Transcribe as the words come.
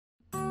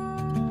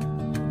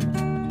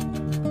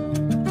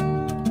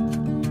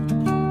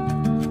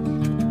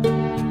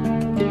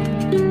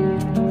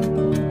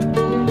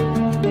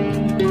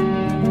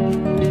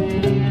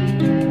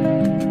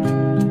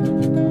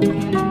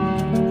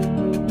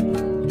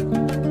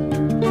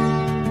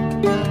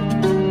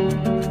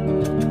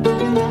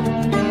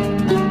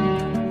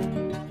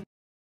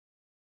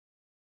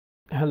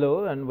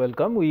and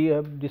welcome. We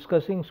are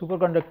discussing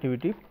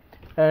superconductivity,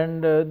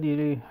 and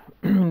in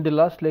the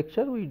last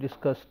lecture we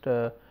discussed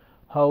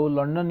how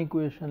London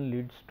equation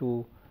leads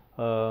to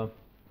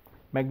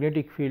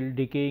magnetic field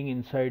decaying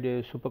inside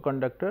a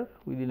superconductor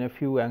within a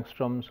few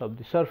angstroms of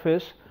the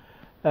surface,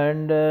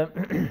 and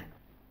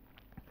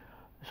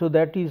so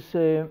that is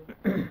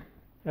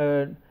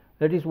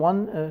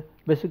one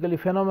basically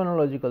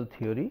phenomenological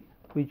theory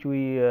which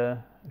we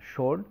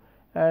showed,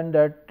 and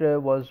that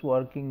was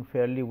working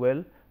fairly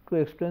well to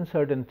explain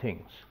certain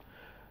things.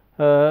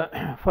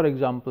 For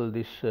example,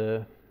 this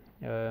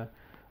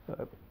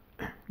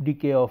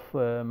decay of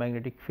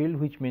magnetic field,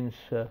 which means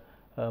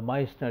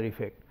Meissner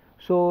effect.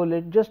 So,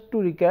 just to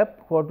recap,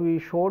 what we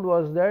showed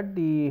was that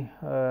the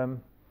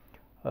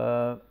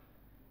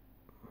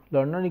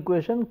London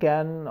equation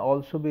can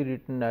also be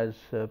written as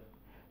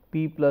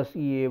P plus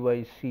E A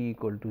by C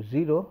equal to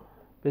 0,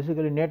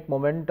 basically net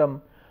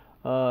momentum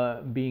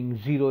being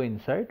 0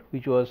 inside,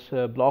 which was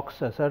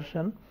Bloch's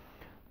assertion,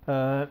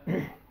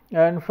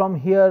 and from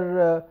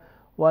here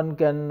one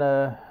can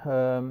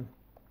N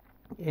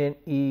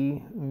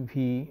E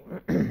V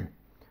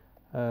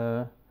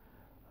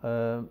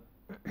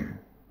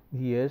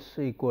V s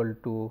equal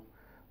to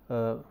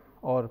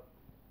or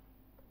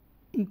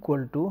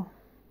equal to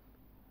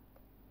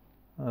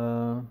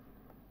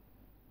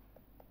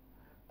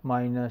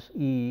minus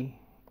E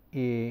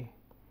A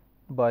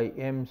by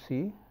M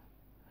C.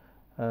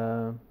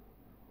 So,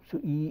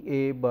 E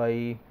A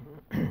by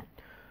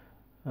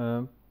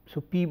so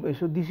P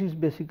so this is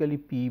basically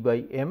P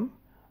by M,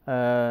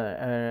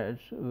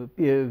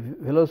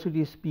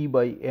 velocity is P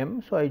by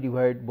M. So, I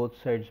divide both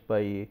sides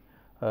by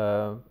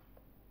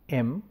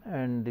M,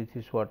 and this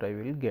is what I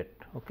will get.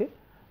 Okay.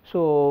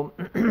 So,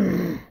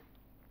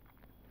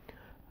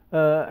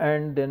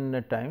 and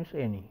then times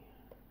N E,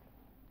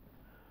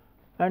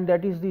 and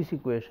that is this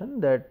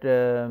equation that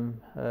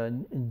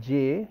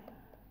J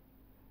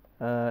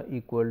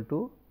equal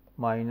to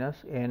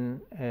minus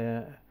N.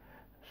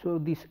 So,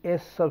 this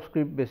S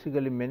subscript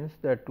basically means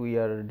that we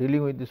are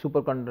dealing with the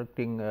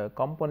superconducting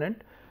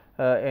component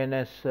N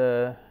S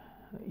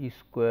E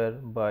square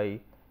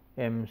by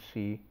M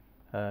C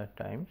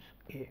times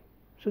A.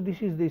 So,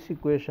 this is this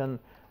equation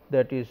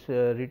that is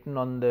written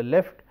on the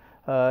left.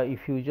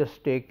 If you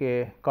just take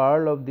a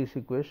curl of this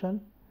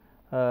equation,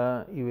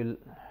 you will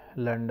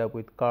land up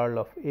with curl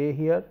of A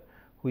here,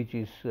 which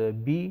is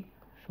B.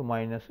 So,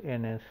 minus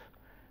N S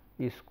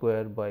E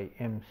square by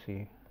M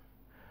C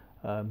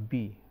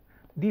B.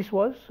 This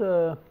was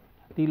the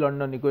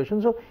London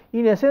equation. So,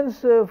 in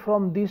essence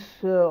from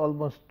this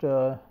almost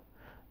the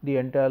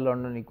entire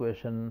London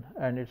equation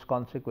and its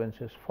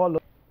consequences follow,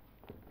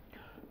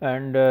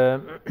 and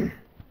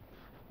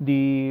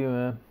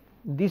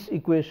this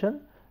equation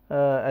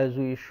as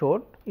we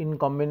showed in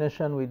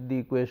combination with the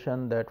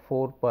equation that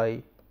 4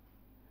 pi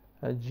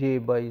J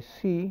by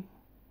C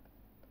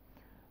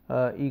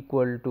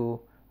equal to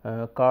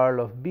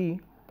curl of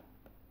B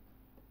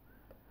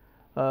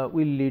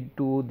will lead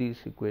to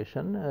this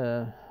equation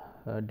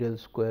del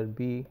square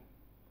B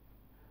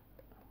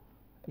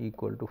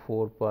equal to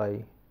 4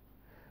 pi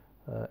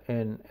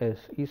N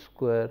S E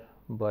square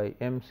by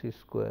M C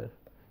square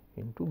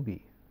into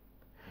B.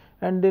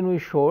 And then we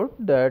showed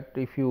that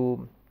if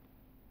you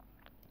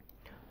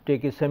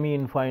take a semi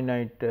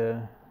infinite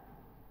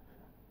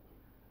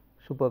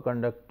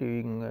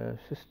superconducting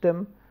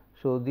system,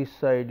 so this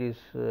side is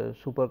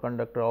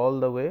superconductor all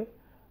the way,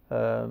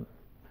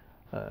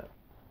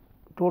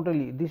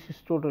 totally this is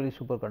totally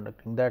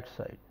superconducting, that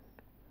side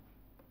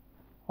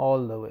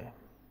all the way,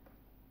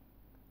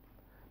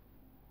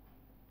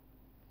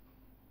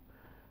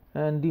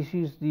 and this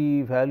is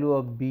the value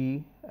of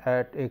B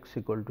at x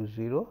equal to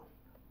 0,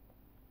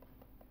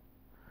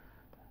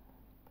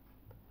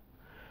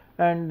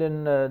 and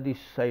then this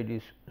side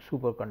is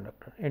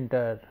superconductor,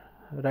 entire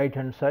right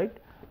hand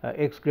side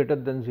x greater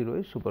than 0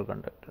 is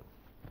superconductor.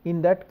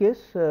 In that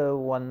case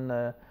one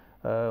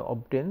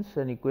obtains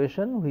an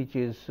equation which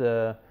is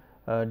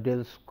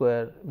del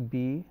square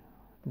B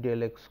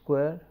del x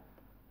square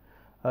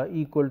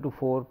equal to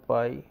 4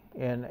 pi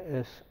N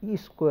S E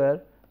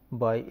square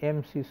by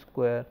M C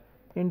square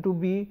into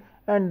B,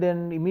 and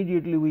then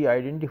immediately we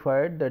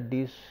identified that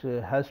this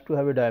has to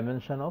have a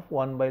dimension of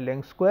 1 by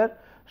length square.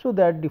 So,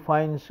 that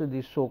defines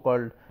this so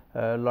called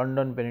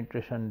London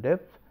penetration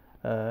depth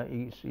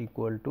is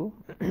equal to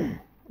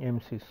M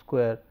C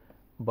square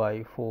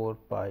by 4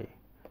 pi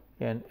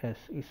N S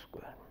E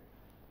square.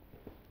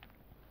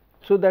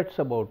 So, that is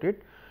about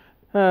it,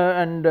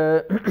 and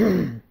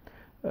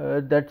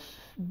that is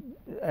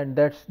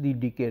the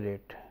decay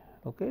rate,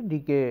 okay,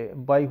 decay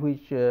by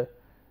which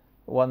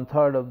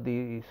 1/3 of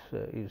this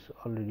is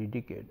already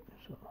decayed.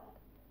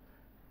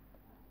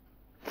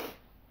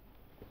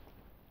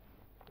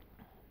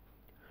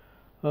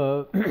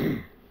 So,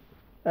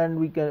 and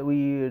we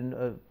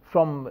can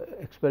from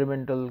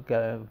experimental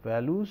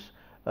values,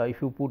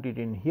 if you put it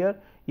in here,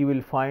 you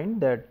will find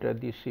that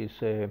this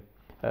is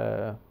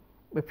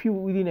a few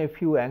within a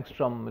few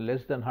angstrom,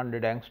 less than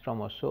 100 angstrom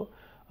or so.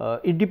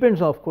 It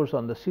depends of course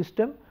on the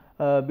system,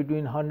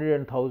 between 100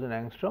 and 1000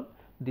 angstrom.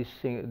 This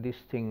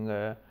thing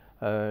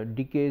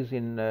decays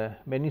in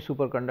many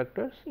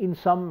superconductors. In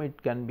some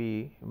it can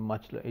be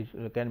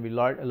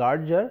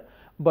larger,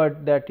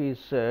 but that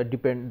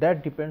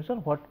depends on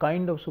what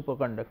kind of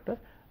superconductor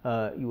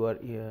you are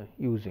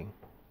using.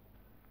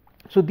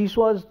 So, this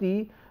was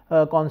the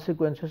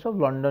consequences of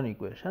London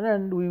equation,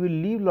 and we will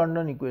leave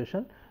London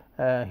equation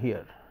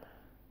here.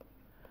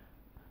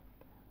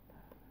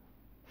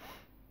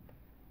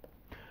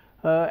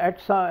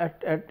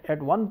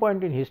 At one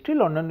point in history,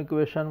 London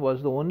equation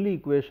was the only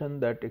equation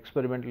that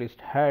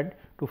experimentalists had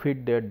to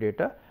fit their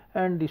data,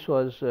 and this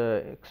was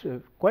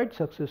quite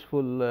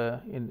successful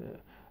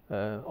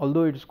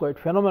although it is quite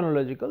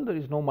phenomenological. There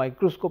is no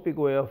microscopic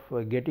way of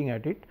getting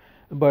at it,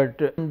 but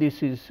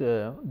this is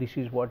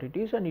what it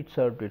is, and it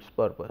served its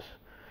purpose.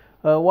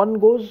 One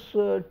goes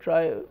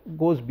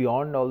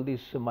beyond all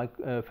these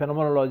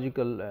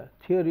phenomenological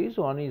theories.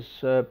 One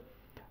is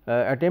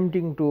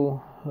attempting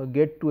to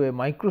get to a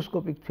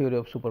microscopic theory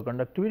of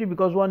superconductivity,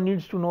 because one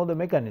needs to know the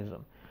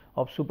mechanism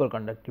of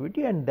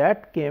superconductivity, and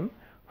that came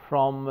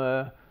from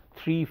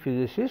three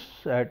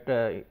physicists at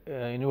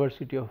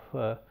University of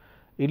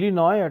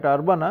Illinois at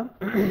Urbana.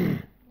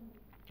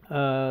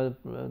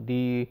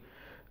 The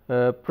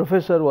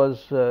professor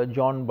was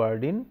John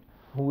Bardeen,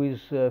 who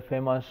is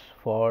famous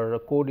for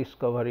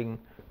co-discovering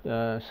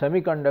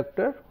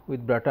semiconductor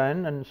with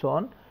Brattain and so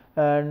on,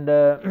 and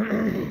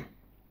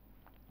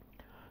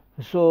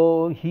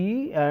so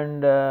he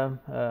and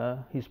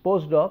his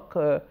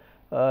postdoc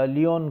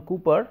Leon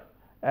Cooper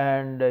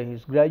and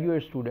his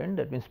graduate student,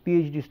 that means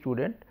PhD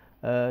student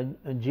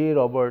J.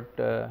 Robert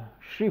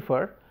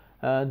Schrieffer,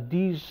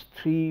 these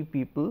three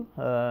people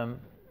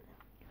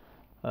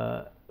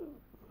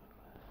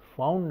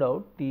found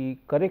out the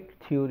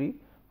correct theory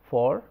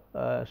for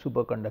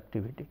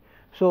superconductivity.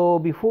 So,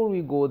 before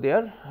we go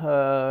there,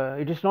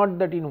 it is not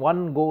that in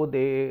one go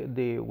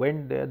they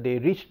went there, they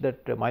reached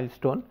that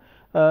milestone.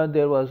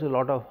 There was a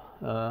lot of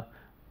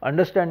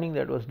understanding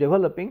that was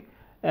developing,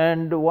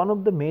 and one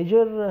of the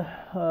major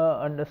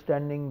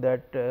understanding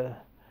that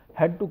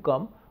had to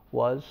come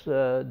was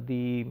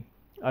the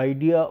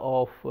idea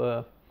of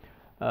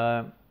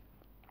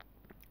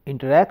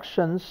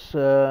interactions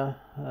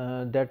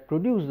that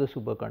produce the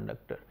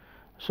superconductor.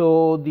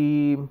 So,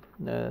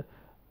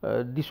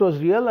 this was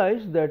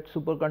realized that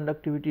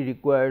superconductivity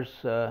requires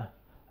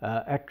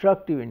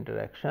attractive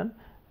interaction,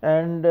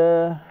 and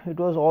it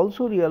was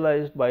also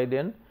realized by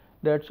then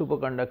that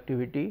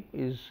superconductivity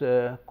is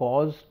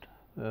caused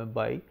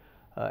by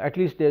at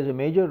least there is a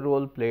major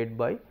role played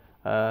by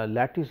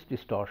lattice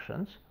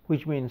distortions,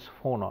 which means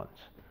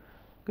phonons.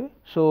 Okay.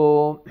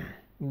 So,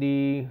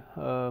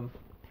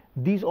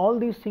 all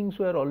these things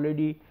were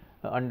already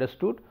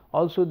understood.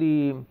 Also,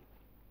 the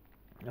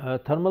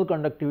thermal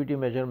conductivity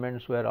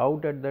measurements were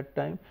out at that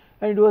time,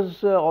 and it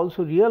was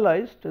also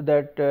realized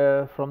that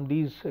from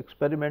these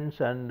experiments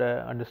and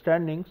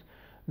understandings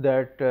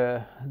that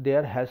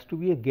there has to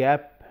be a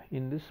gap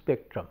in the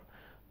spectrum,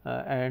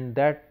 and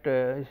that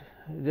is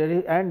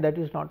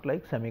not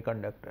like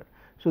semiconductor.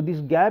 So, this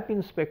gap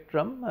in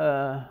spectrum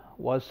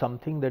was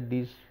something that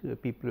these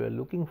people were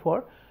looking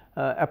for,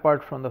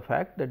 apart from the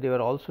fact that they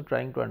were also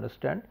trying to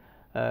understand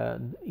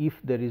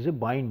if there is a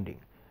binding.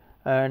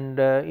 And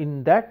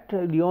in that,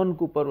 Leon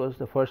Cooper was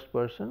the first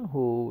person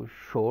who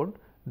showed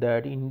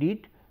that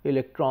indeed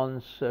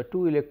electrons,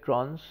 two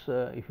electrons,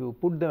 if you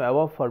put them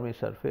above Fermi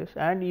surface,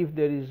 and if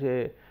there is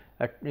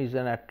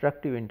an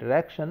attractive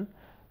interaction,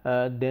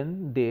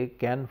 then they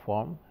can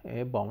form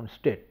a bound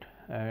state,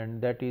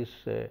 and that is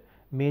a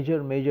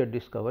major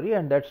discovery,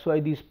 and that is why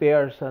these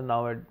pairs are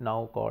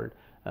now called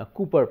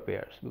Cooper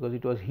pairs, because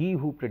it was he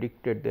who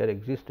predicted their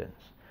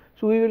existence.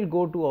 So, we will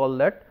go to all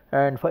that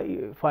and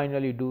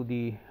finally do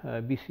the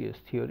BCS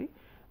theory,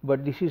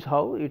 but this is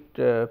how it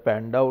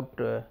panned out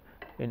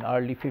in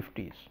early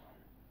 50s.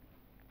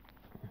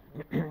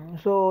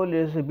 So,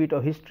 there is a bit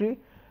of history.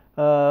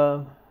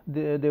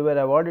 They were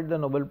awarded the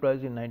Nobel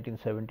Prize in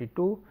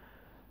 1972.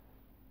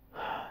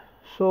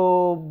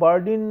 So,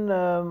 Bardeen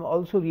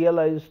also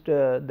realized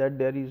that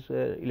there is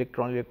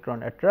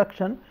electron-electron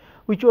attraction,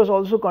 which was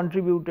also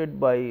contributed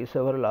by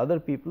several other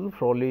people,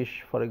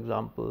 Froelich for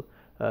example,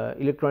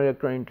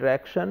 electron-electron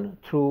interaction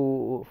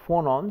through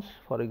phonons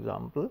for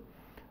example.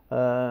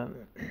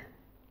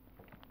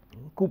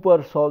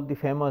 Cooper solved the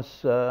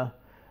famous,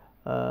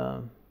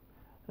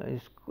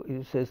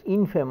 it says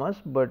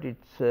infamous, but it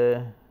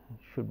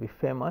should be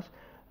famous.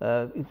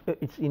 It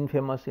is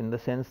infamous in the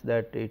sense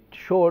that it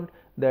showed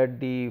that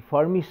the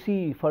Fermi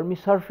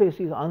surface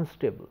is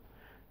unstable.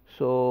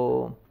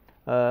 So,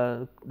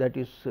 that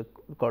is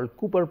called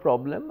Cooper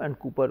problem, and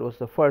Cooper was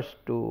the first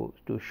to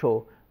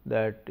show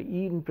that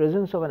in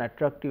presence of an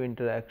attractive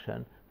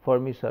interaction,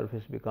 Fermi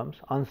surface becomes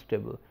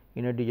unstable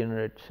in a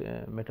degenerate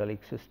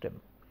metallic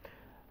system.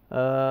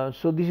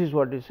 So, this is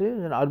what it is: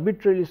 an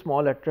arbitrarily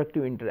small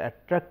attractive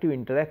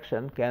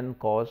interaction can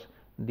cause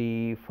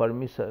the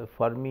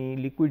Fermi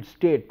liquid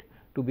state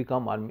to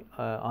become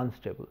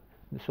unstable.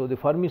 So, the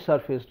Fermi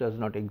surface does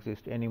not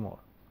exist anymore.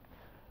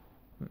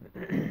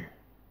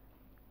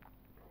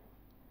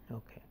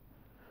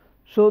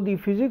 So, the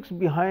physics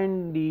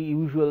behind the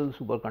usual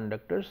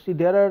superconductors, see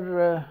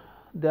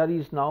there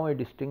is now a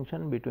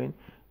distinction between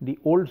the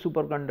old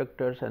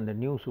superconductors and the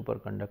new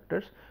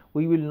superconductors.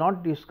 We will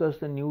not discuss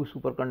the new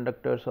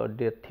superconductors or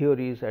their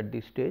theories at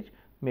this stage,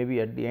 maybe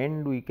at the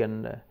end we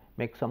can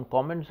make some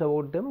comments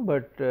about them,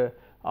 but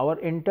our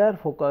entire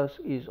focus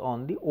is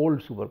on the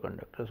old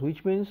superconductors,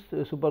 which means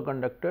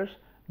superconductors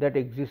that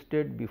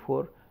existed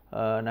before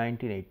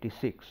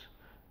 1986.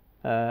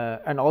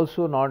 And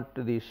also not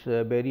this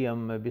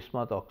barium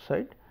bismuth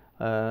oxide.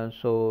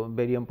 So,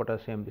 barium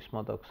potassium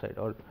bismuth oxide,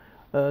 or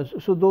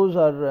so those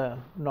are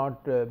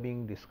not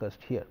being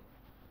discussed here.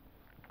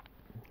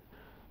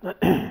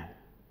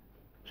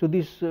 So,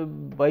 this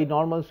by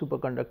normal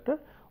superconductor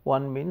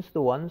one means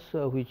the ones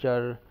which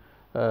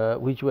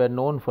were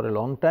known for a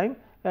long time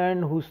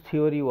and whose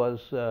theory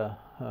was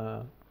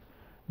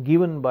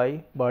given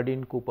by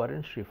Bardeen, Cooper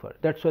and Schrieffer.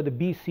 That is why the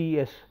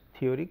BCS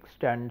theory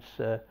stands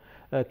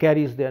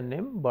carries their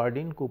name,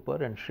 Bardeen,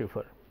 Cooper and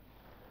Schrieffer.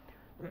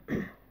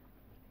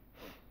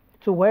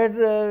 So,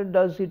 where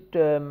does it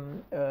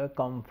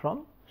come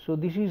from? So,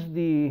 this is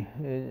the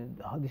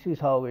this is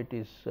how it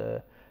is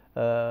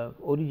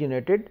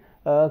originated.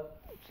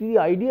 See, the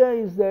idea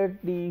is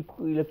that the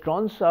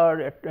electrons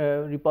are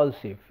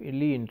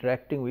repulsively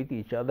interacting with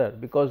each other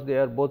because they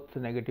are both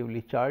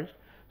negatively charged.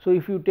 So,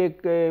 if you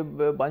take a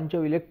bunch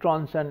of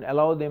electrons and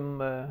allow them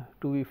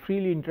to be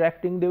freely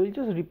interacting, they will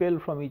just repel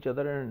from each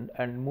other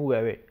and move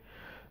away.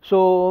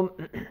 So,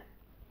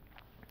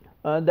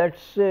 that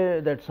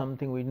is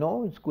something we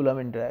know, it is Coulomb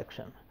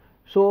interaction.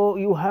 So,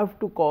 you have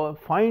to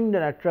find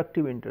an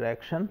attractive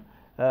interaction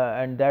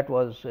and that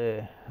was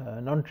a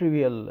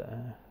non-trivial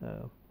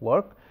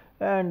work,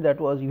 and that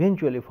was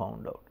eventually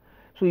found out.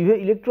 So,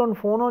 electron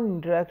phonon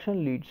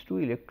interaction leads to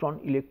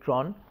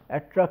electron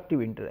attractive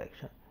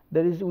interaction.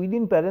 There is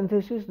within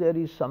parenthesis there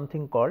is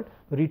something called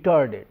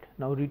retarded.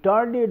 Now,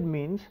 retarded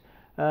means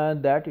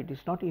that it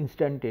is not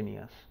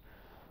instantaneous.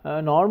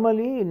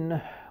 Normally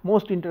in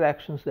most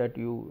interactions that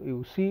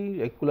you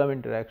see, like Coulomb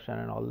interaction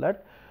and all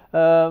that,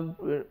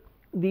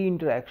 the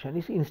interaction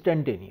is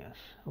instantaneous.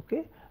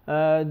 Okay,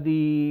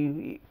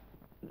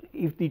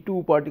 if the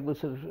two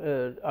particles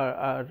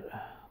are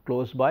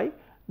close by,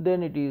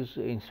 then it is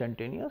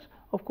instantaneous.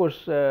 Of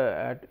course,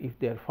 if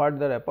they are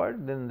further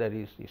apart, then there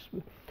is this.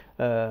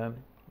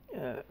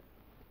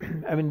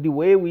 I mean, the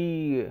way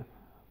we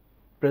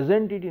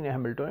present it in a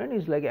Hamiltonian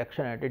is like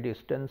action at a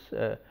distance,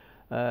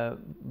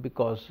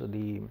 because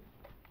the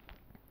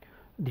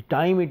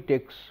time it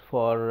takes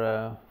for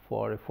a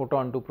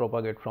photon to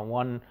propagate from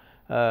one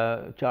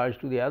charge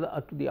to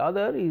the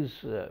other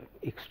is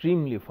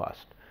extremely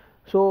fast.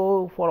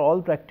 So, for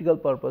all practical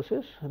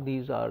purposes,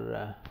 these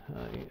are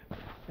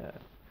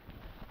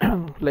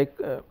like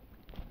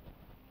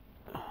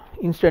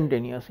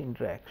instantaneous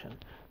interaction,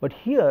 but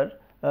here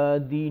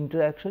the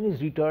interaction is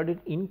retarded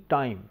in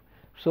time.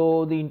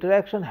 So, the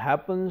interaction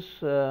happens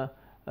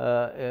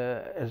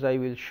as I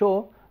will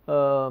show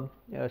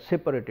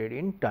separated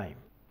in time.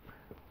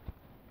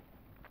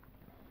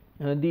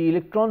 The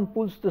electron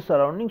pulls the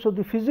surrounding. So,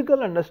 the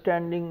physical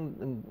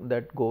understanding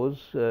that goes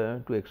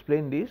to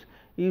explain this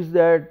is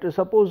that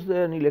suppose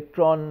an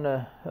electron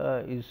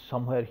is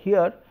somewhere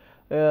here,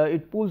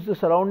 it pulls the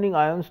surrounding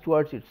ions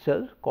towards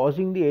itself,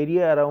 causing the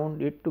area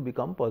around it to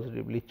become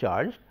positively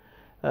charged,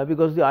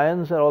 because the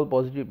ions are all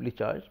positively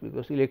charged,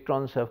 because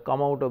electrons have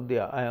come out of the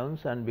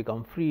ions and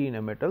become free in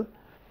a metal.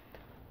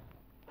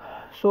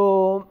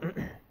 So,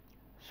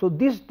 so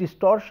this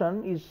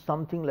distortion is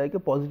something like a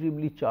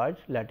positively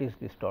charged lattice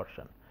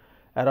distortion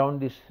around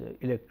this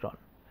electron.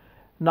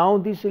 Now,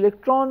 this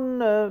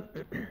electron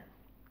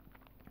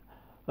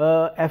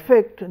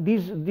affect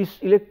this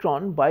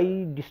electron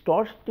by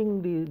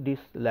distorting this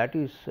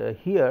lattice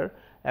here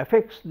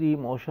affects the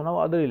motion of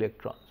other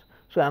electrons.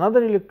 So,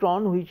 another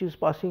electron which is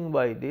passing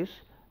by this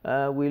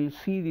will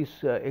see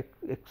this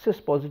excess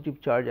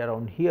positive charge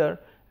around here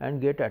and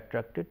get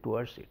attracted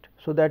towards it.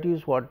 So, that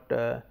is what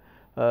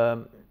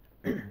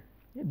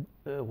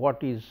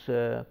is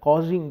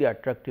causing the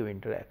attractive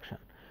interaction.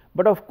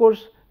 But of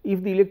course,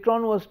 if the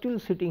electron was still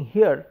sitting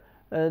here,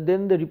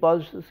 then the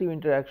repulsive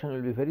interaction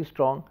will be very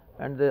strong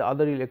and the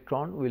other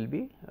electron will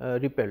be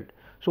repelled.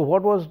 So,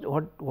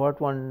 what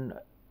one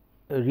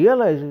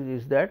realizes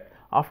is that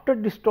after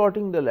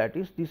distorting the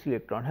lattice, this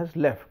electron has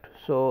left.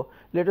 So,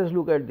 let us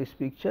look at this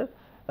picture.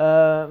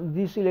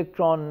 This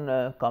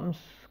electron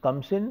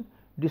comes in,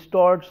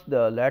 distorts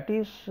the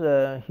lattice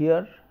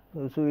here.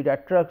 So, it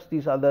attracts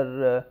these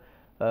other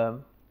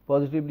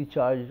positively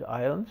charged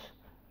ions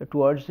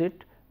towards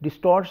it,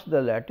 distorts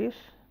the lattice,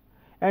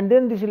 and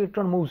then this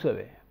electron moves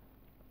away.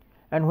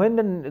 And when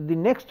the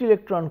next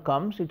electron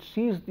comes, it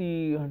sees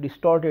the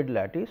distorted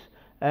lattice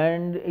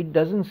and it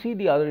does not see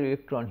the other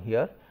electron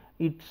here.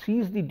 It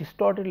sees the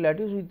distorted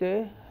lattice with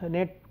a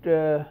net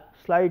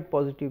slight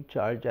positive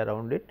charge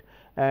around it,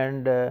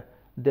 and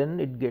then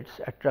it gets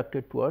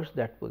attracted towards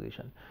that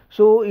position.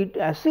 So, it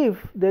as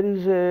if there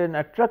is an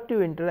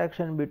attractive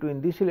interaction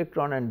between this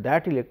electron and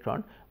that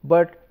electron,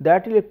 but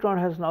that electron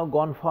has now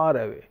gone far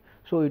away.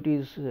 So, it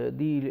is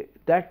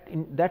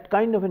that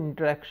kind of an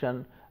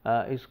interaction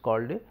is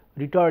called a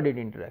retarded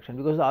interaction,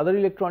 because the other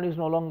electron is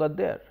no longer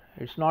there.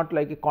 It is not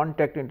like a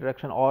contact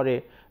interaction or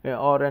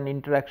an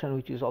interaction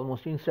which is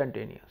almost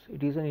instantaneous.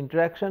 It is an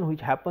interaction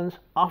which happens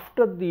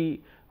after the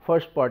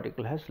first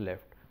particle has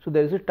left. So,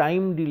 there is a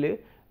time delay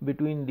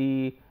between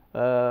the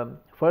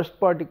first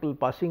particle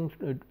passing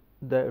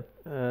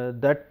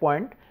that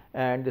point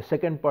and the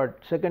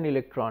second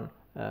electron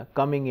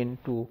coming in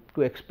to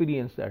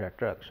experience that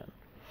attraction.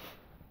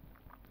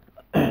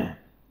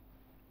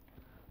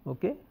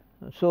 Okay.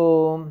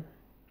 So,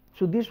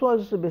 this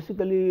was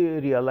basically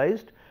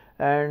realized,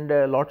 and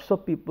lots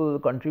of people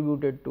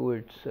contributed to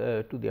its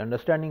to the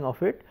understanding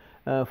of it.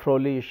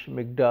 Froelich,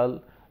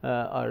 Migdal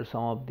are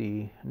some of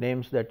the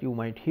names that you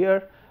might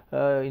hear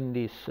in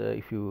this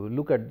if you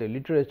look at the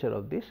literature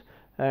of this,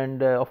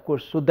 and of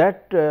course, so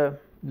that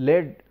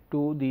led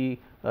to the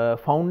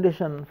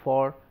foundation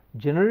for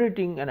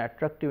generating an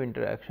attractive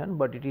interaction,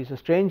 but it is a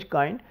strange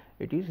kind.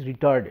 It is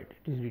retarded.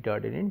 It is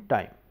retarded in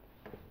time.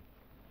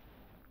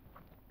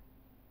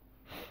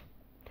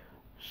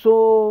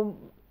 So,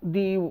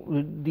 the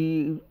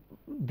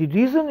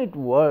reason it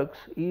works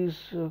is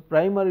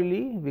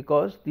primarily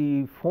because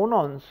the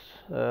phonons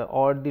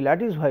or the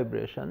lattice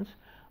vibrations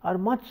are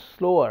much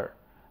slower.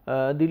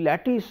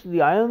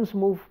 The ions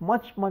move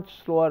much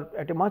slower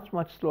at a much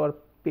slower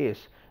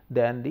pace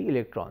than the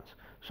electrons.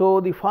 So,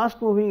 the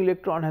fast moving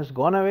electron has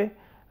gone away,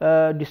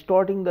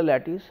 distorting the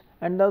lattice,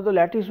 and now the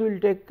lattice will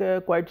take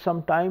quite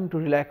some time to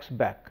relax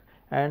back,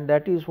 and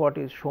that is what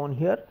is shown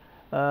here.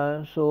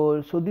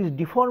 So, this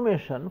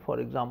deformation, for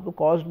example,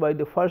 caused by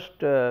the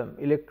first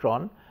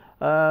electron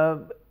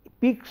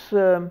peaks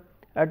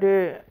at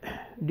a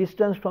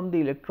distance from the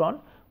electron,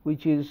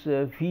 which is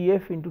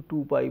Vf into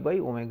 2 pi by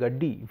omega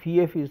d.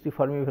 Vf is the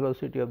Fermi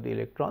velocity of the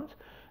electrons,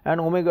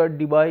 and omega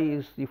d by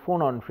is the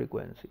phonon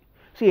frequency.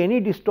 See, any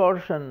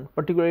distortion,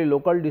 particularly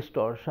local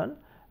distortion,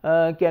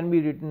 can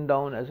be written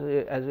down as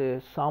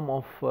a sum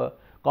of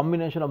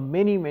combination of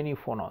many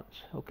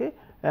phonons. Okay.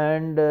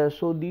 And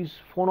so, these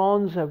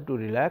phonons have to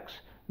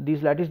relax.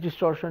 This lattice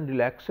distortion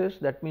relaxes,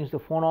 that means the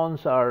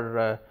phonons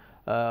are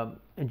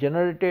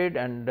generated,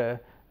 and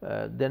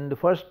then the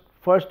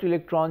first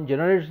electron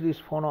generates these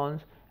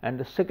phonons, and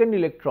the second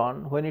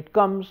electron, when it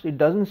comes, it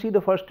does not see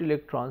the first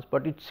electrons,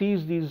 but it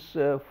sees these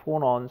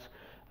phonons,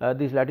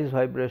 these lattice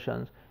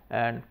vibrations,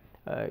 and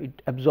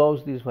it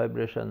absorbs these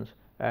vibrations,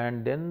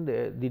 and then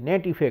the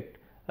net effect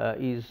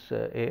is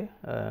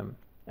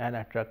an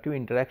attractive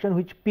interaction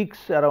which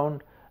peaks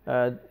around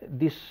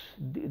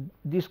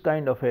this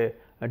kind of a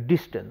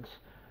distance.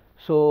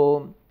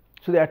 So,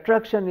 the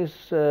attraction is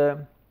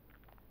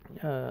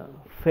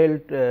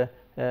felt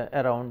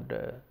around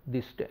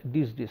this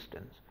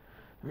distance,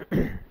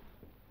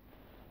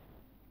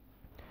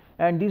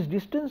 and this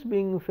distance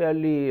being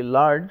fairly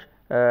large,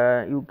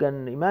 you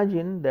can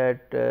imagine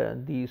that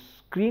the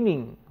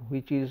screening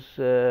which is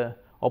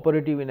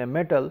operative in a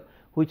metal,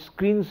 which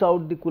screens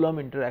out the Coulomb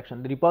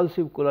interaction, the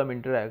repulsive Coulomb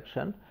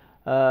interaction,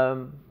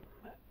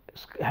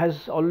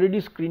 has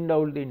already screened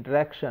out the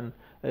interaction,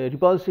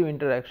 repulsive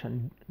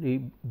interaction, the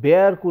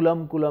bare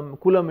Coulomb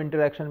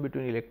interaction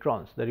between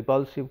electrons, the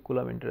repulsive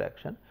Coulomb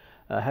interaction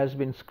has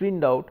been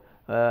screened out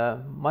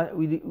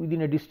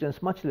within a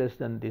distance much less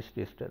than this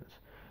distance.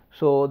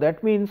 So,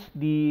 that means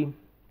the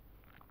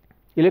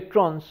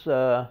electrons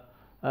do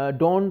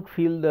not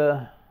feel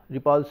the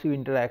repulsive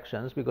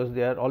interactions because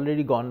they are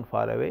already gone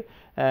far away,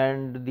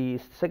 and the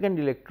second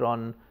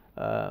electron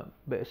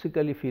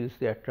basically feels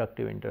the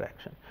attractive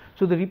interaction.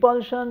 So, the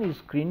repulsion is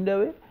screened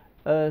away,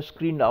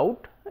 screened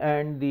out,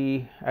 and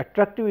the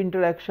attractive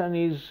interaction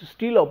is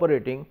still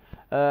operating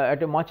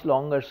at a much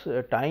longer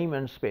time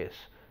and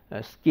space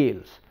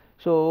scales.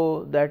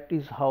 So, that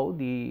is how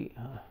the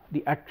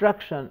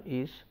attraction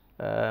is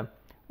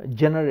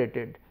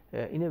generated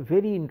in a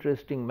very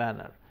interesting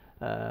manner,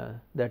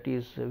 that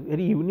is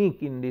very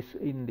unique in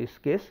this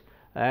case,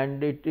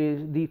 and it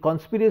is the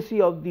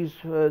conspiracy of these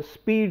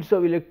speeds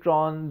of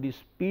electron, the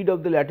speed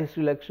of the lattice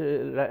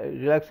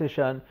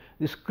relaxation,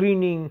 the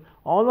screening,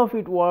 all of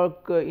it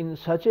works in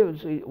such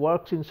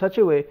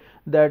a way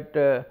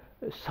that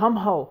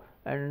somehow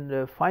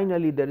and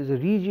finally there is a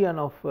region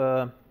of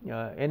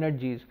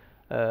energies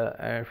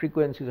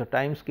frequencies or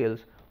time scales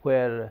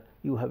where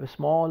you have a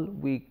small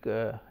weak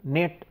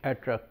net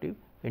attractive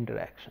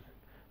interaction.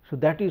 So,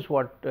 that is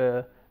what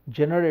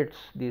generates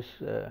this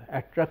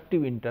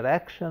attractive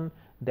interaction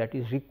that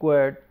is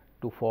required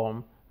to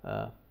form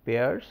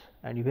pairs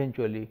and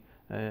eventually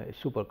a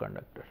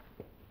superconductor.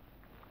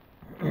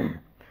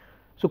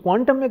 So,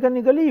 quantum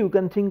mechanically you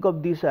can think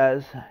of this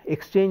as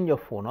exchange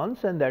of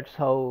phonons, and that is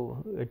how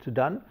it is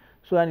done.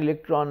 So, an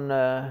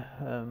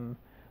electron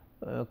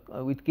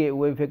with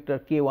wave vector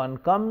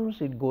k1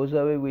 comes, it goes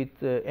away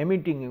with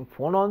emitting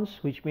phonons,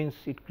 which means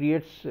it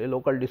creates a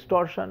local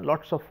distortion,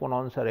 lots of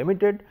phonons are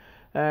emitted,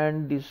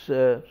 and this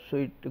so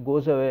it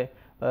goes away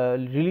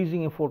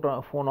releasing a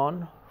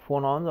phonon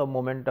of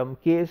momentum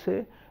k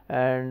say,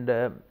 and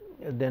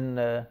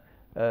then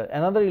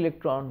another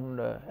electron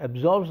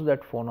absorbs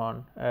that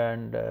phonon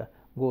and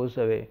goes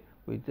away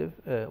with the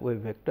wave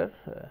vector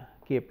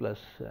k plus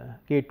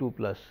k2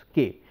 plus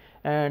k,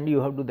 and you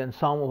have to then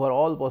sum over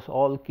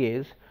all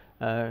k's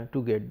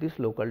to get this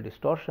local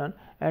distortion,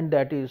 and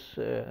that is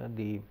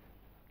the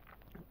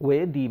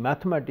way the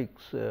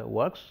mathematics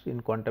works in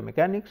quantum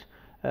mechanics,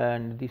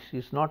 and this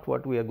is not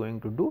what we are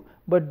going to do,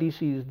 but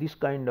this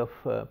kind of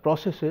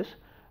processes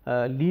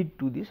lead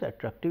to this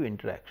attractive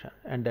interaction,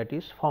 and that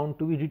is found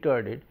to be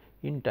retarded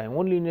in time.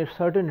 Only in a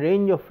certain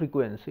range of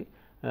frequency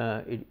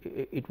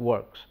it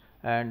works,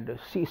 and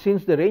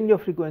since the range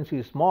of frequency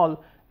is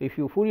small, if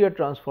you Fourier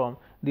transform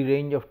the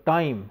range of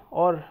time,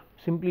 or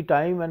simply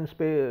time and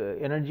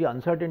energy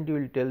uncertainty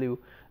will tell you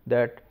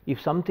that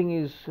if something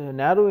is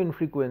narrow in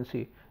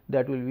frequency,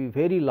 that will be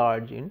very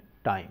large in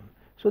time.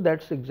 So,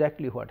 that is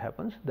exactly what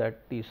happens,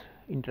 that these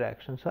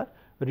interactions are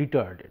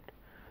retarded.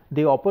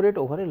 They operate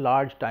over a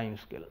large time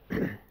scale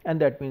and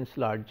that means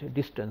large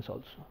distance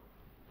also.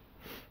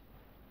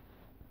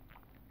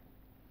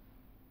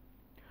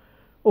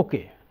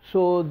 Okay.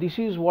 So, this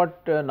is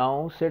what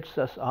now sets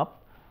us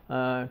up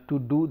to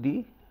do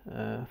the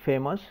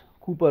famous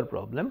Cooper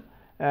problem,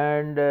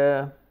 and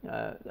that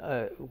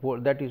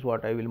is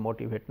what I will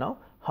motivate now,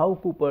 how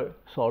Cooper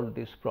solved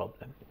this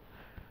problem.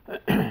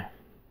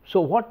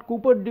 So, what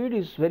Cooper did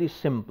is very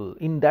simple,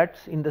 in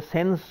the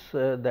sense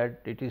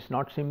that it is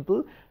not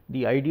simple,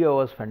 the idea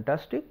was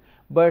fantastic,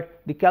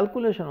 but the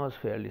calculation was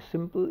fairly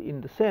simple in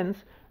the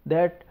sense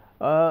that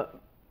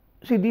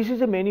see, this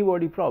is a many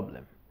body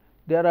problem.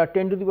 There are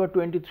 10 to the power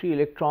 23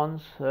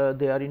 electrons,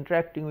 they are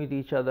interacting with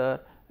each other,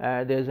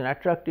 there is an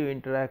attractive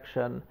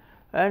interaction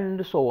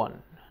and so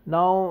on.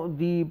 Now,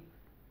 the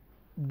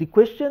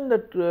question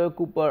that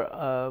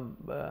Cooper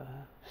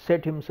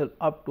set himself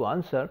up to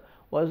answer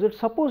was that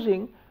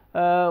supposing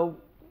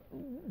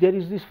there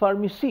is this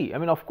Fermi C, I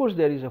mean of course,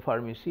 there is a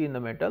Fermi C in the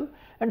metal,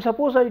 and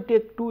suppose I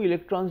take 2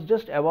 electrons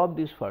just above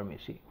this Fermi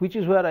C, which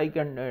is where I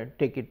can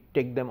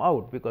take them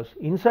out, because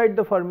inside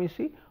the Fermi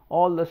C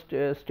all the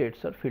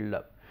states are filled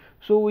up.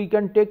 So, we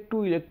can take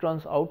 2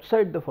 electrons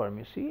outside the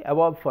Fermi C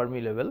above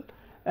Fermi level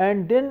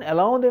and then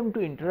allow them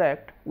to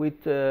interact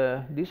with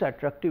this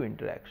attractive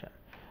interaction.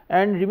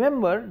 And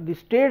remember, the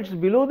states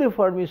below the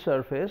Fermi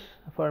surface,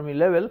 Fermi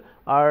level,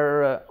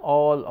 are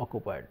all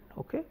occupied.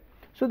 Okay.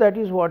 So, that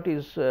is what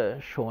is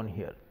shown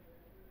here.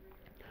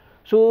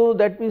 So,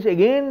 that means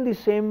again the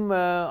same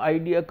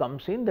idea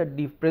comes in, that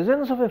the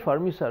presence of a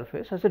Fermi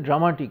surface has a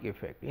dramatic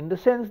effect, in the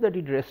sense that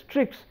it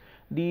restricts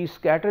the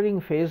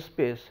scattering phase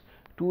space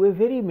to a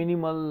very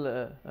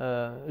minimal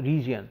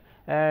region,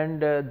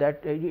 and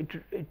that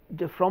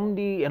from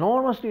the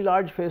enormously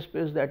large phase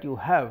space that you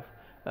have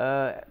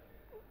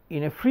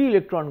in a free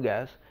electron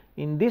gas,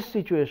 in this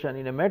situation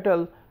in a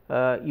metal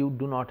you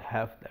do not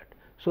have that.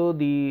 So,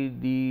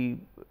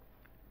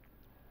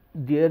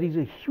 there is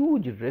a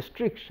huge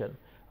restriction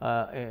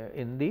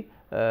in the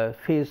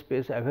phase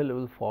space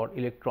available for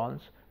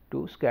electrons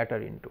to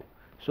scatter into.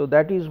 So,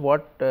 that is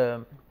what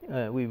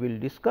we will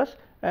discuss,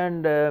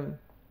 and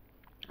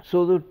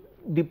so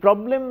the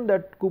problem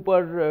that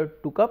Cooper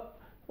took up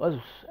was,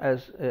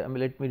 as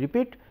let me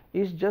repeat,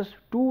 is just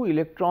 2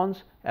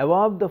 electrons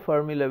above the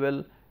Fermi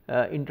level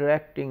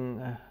interacting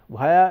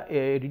via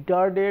a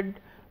retarded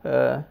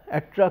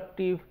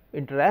attractive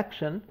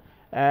interaction,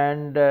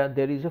 and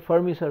there is a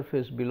Fermi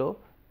surface below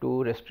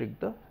to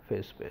restrict the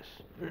phase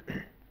space.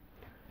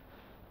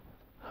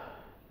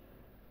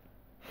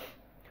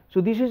 So,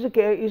 this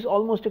is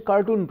almost a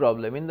cartoon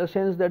problem, in the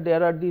sense that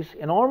there are this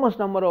enormous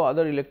number of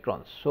other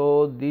electrons.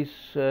 So, this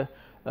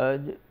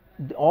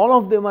all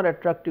of them are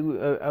attractive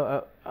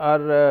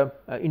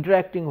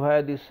interacting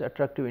via these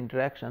attractive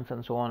interactions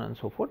and so on and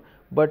so forth,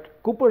 but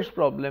Cooper's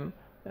problem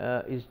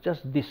is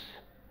just this,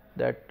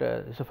 that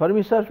it is a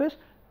Fermi surface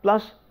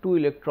plus 2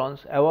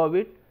 electrons above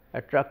it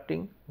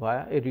attracting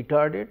via a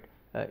retarded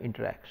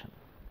interaction.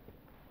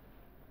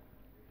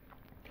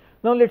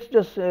 Now, let us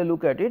just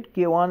look at it.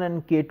 K1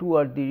 and K2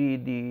 are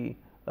the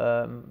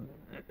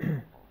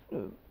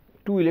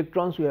 2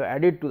 electrons we have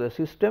added to the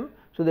system.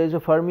 So, there is a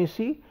Fermi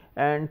C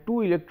and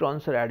 2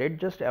 electrons are added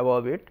just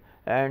above it,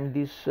 and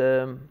these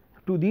 2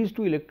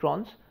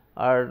 electrons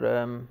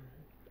are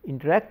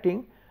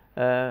interacting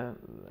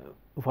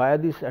via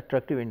this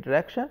attractive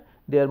interaction.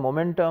 Their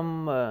momenta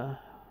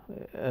are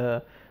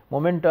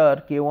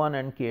K1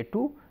 and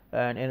K2,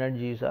 and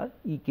energies are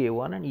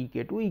Ek1 and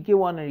Ek2.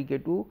 Ek1 and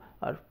Ek2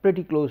 are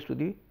pretty close to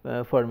the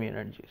Fermi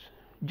energies,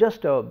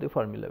 just above the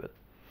Fermi level,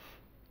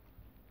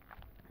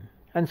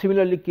 and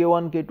similarly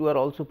K1, K2 are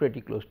also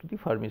pretty close to the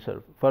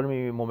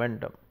Fermi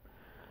momentum.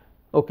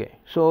 Okay.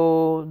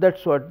 So, that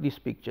is what this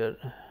picture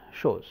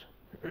shows.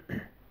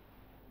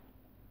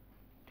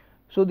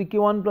 So, the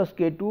K1 plus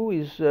K2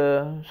 is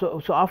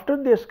so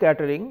after their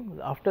scattering,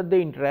 after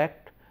they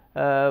interact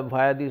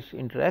via this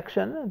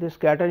interaction, they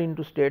scatter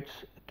into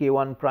states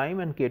K1 prime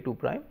and K2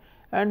 prime,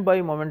 and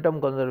by momentum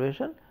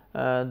conservation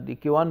the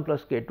K1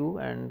 plus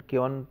K2 and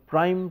K1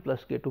 prime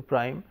plus K2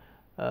 prime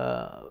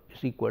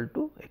is equal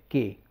to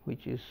K,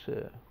 which is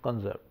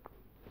conserved.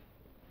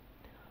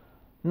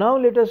 Now,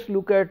 let us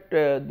look at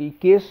the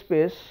K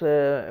space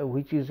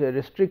which is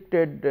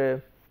restricted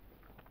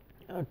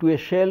to a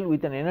shell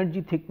with an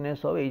energy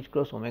thickness of h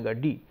cross omega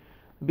d,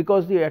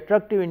 because the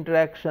attractive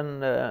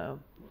interaction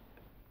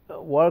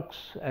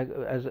works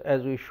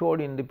as we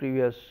showed in the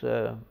previous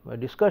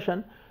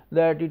discussion,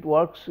 that it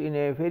works in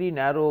a very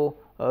narrow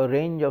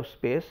range of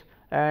space,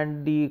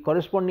 and the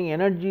corresponding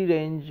energy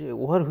range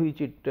over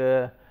which it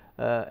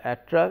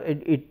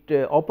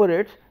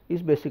operates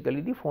is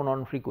basically the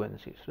phonon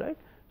frequencies, right.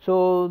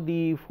 So,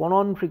 the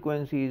phonon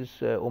frequency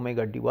is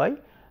omega dy,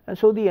 and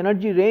so the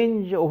energy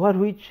range over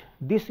which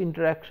this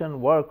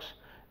interaction works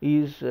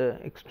is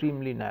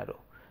extremely narrow,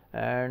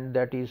 and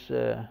that is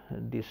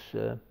this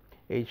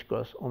h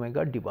cross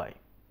omega dy.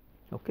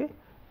 Okay.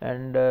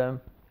 And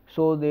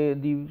so,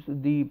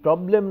 the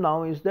problem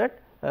now is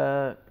that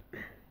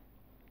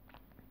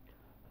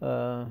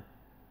so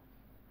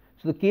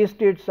the K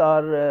states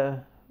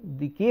are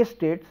the K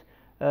states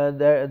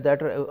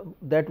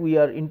that we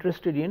are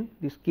interested in,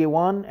 this K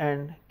 1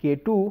 and K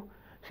 2.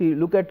 See,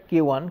 look at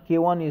K 1, K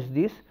 1 is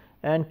this,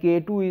 and K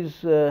 2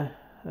 is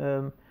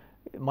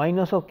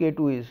minus of K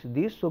 2 is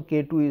this. So,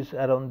 K 2 is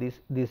around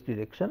this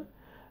direction.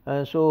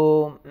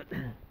 So,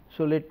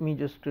 let me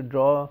just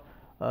draw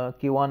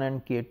K 1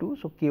 and K 2.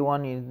 So, K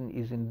 1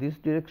 is in this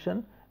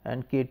direction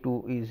and K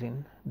 2 is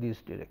in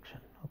this direction.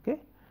 Okay.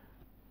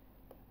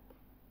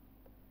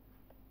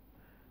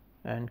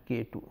 And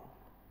K 2,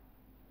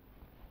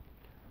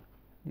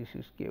 this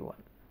is K 1.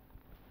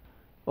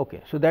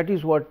 Okay. So, that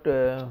is what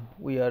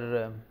we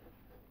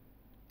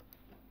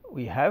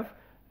have,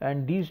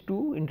 and these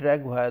two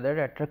interact via that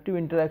attractive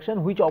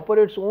interaction, which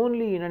operates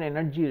only in an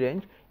energy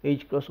range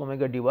h cross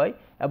omega dy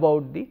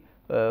about the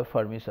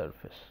Fermi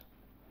surface,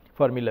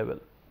 Fermi level.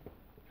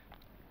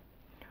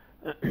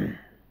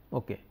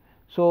 Okay.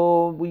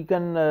 So, we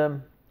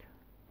can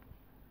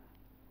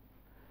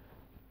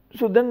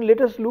so then let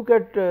us look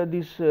at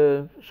this.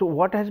 So,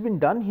 what has been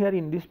done here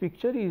in this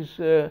picture is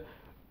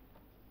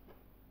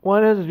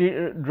one has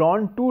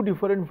drawn two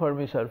different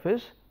Fermi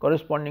surface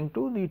corresponding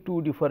to the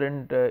two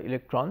different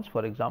electrons.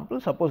 For example,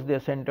 suppose they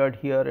are centered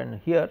here and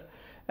here,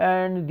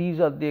 and these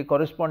are the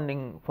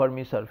corresponding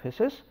Fermi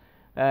surfaces,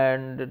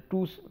 and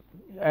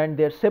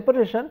their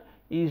separation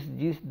is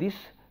this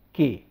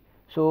k.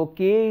 So,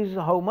 k is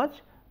how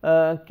much?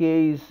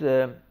 K is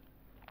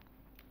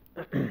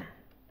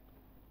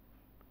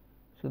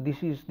so,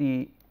 this is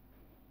the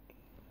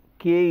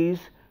k is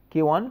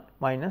k 1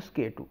 minus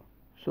k 2.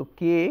 So,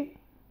 k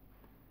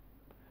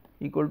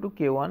equal to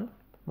k 1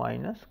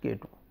 minus k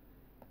 2.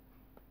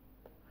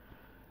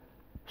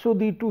 So,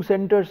 the two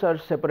centers are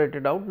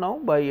separated out now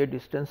by a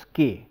distance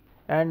k,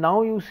 and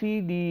now you see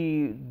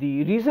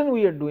the reason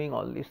we are doing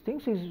all these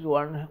things is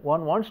one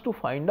wants to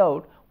find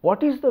out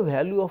what is the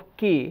value of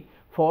k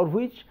for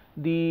which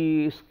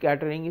the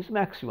scattering is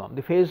maximum,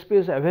 the phase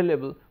space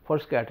available for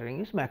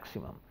scattering is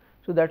maximum.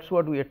 So, that is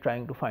what we are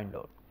trying to find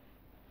out.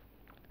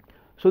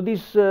 So,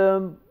 this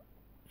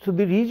so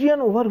the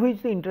region over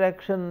which the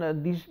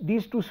interaction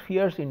these two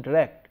spheres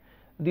interact,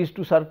 these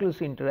two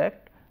circles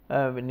interact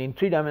in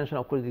 3 dimension,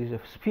 of course, this is a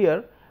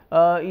sphere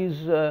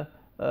is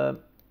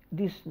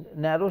this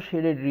narrow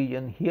shaded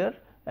region here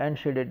and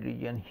shaded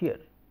region here.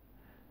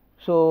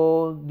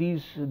 So,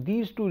 these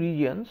two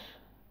regions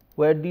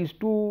where these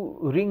two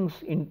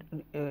rings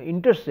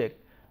intersect,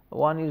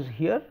 one is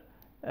here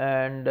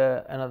and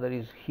another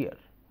is here.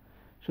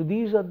 So,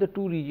 these are the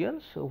two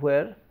regions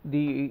where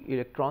the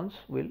electrons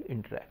will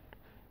interact,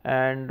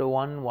 and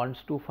one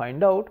wants to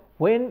find out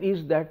when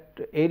is that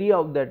area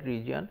of that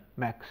region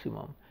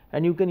maximum,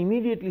 and you can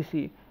immediately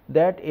see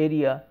that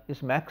area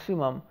is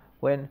maximum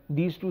when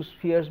these two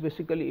spheres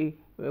basically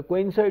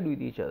coincide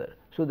with each other.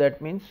 So, that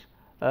means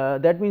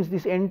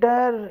this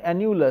entire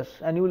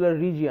annular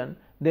region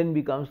then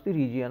becomes the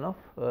region of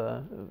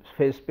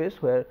phase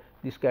space where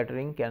the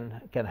scattering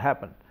can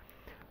happen.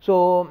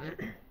 So,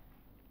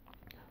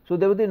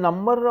 there were the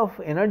number of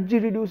energy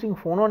reducing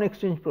phonon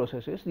exchange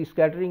processes. The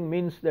scattering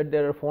means that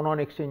there are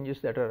phonon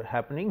exchanges that are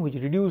happening which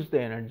reduce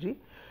the energy.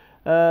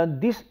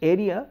 This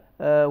area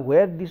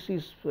where this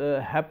is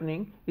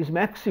happening is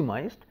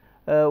maximized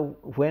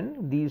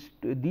when these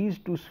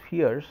two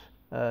spheres,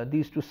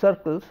 these two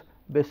circles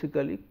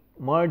basically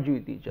merge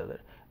with each other.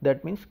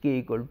 That means k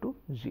equal to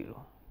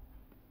 0.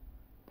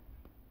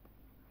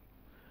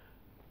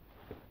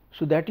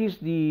 So, that is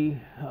the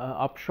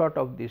upshot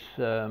of this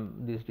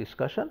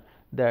discussion,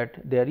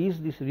 that there is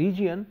this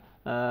region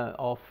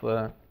of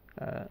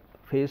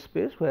phase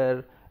space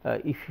where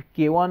if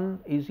k 1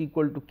 is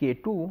equal to k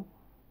 2,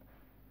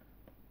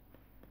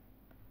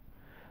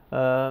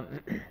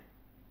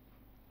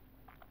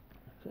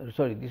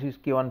 sorry, this is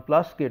k 1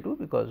 plus k 2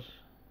 because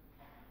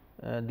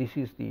this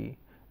is the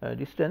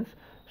distance.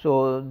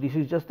 So, this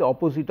is just the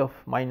opposite of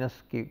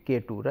minus k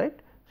 2, right.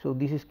 So,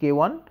 this is k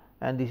 1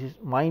 and this is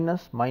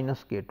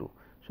minus k 2.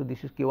 So,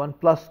 this is k 1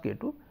 plus k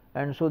 2,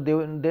 and so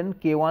then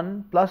k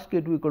 1 plus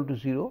k 2 equal to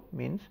 0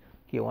 means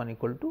k 1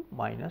 equal to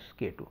minus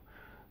k 2.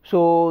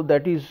 So,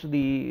 that is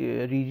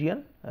the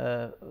region,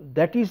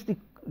 that is the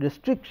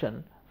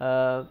restriction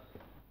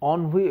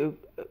on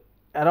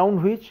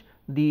around which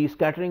the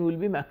scattering will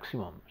be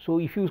maximum. So,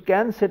 if you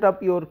can set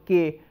up your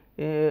k's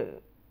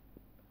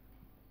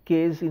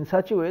in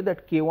such a way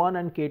that k 1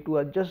 and k 2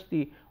 are just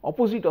the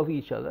opposite of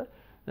each other,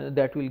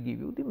 that will give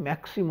you the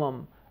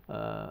maximum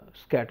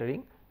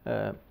scattering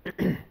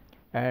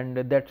and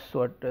that is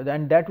what,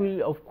 and that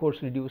will of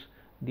course reduce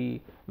the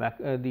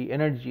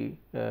energy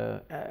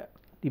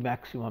the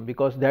maximum,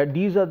 because that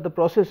these are the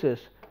processes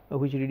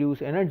which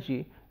reduce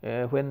energy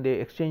when they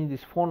exchange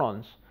these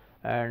phonons,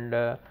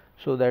 and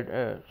so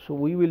that so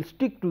we will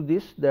stick to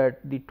this, that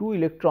the two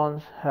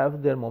electrons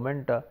have their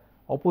momenta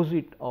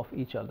opposite of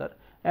each other,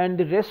 and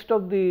the rest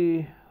of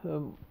the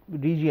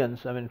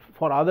regions, I mean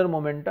for other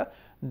momenta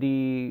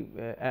the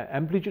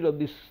amplitude of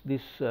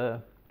this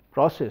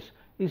process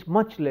is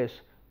much less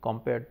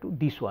compared to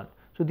this one.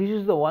 So, this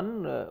is the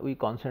one we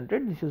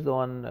concentrate, this is the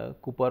one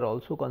Cooper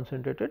also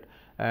concentrated,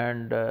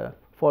 and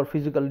for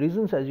physical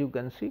reasons, as you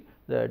can see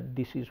that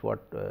this is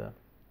what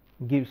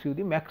gives you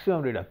the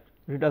maximum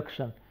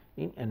reduction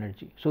in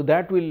energy. So,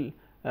 that will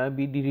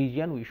be the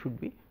region we should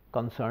be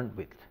concerned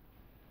with.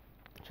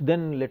 So,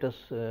 then let us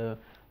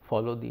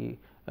follow the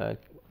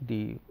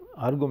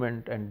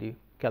argument and the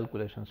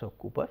calculations of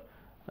Cooper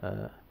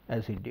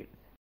as he did.